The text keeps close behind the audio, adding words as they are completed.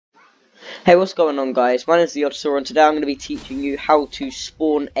Hey, what's going on, guys? My name is the Odyssor, and today I'm going to be teaching you how to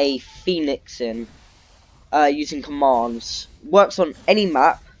spawn a phoenix in using commands. Works on any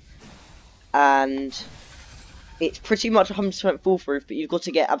map, and it's pretty much 100% foolproof, but you've got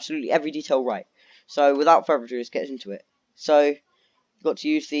to get absolutely every detail right. So, without further ado, let's get into it. So, you've got to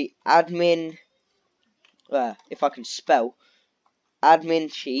use the admin, if I can spell,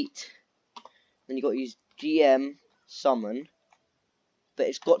 admin cheat. Then you've got to use GM summon, but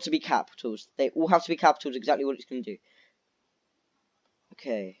it's got to be capitals. They all have to be capitals, exactly what it's going to do.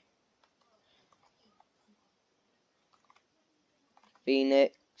 Okay.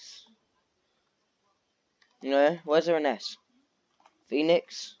 Phoenix. No, where's there an S?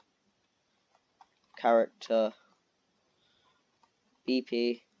 Phoenix. Character.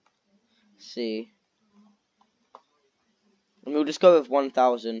 BP. C. And we'll just go with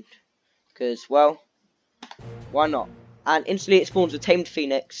 1000. Because, well, why not? And instantly it spawns a tamed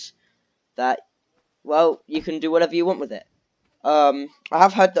phoenix that, well, you can do whatever you want with it. I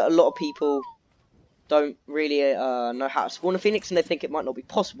have heard that a lot of people don't really know how to spawn a phoenix, and they think it might not be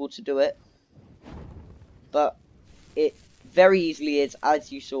possible to do it. But it very easily is,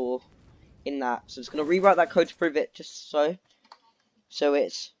 as you saw in that. So I'm just going to rewrite that code to prove it, just so. So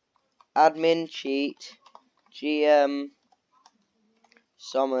it's admin cheat GM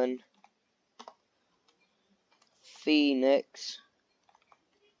summon phoenix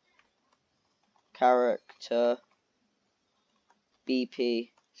character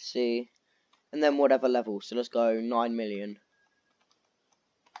BPC and then whatever level. So let's go 9 million.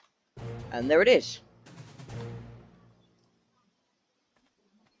 And there it is.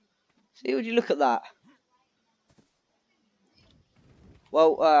 See, would you look at that?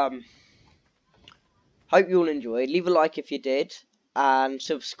 Well, hope you all enjoyed. Leave a like if you did, and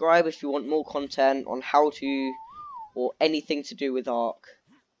subscribe if you want more content on how to, or anything to do with Ark.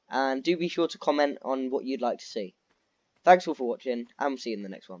 And do be sure to comment on what you'd like to see. Thanks all for watching, and we'll see you in the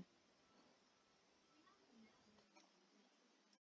next one.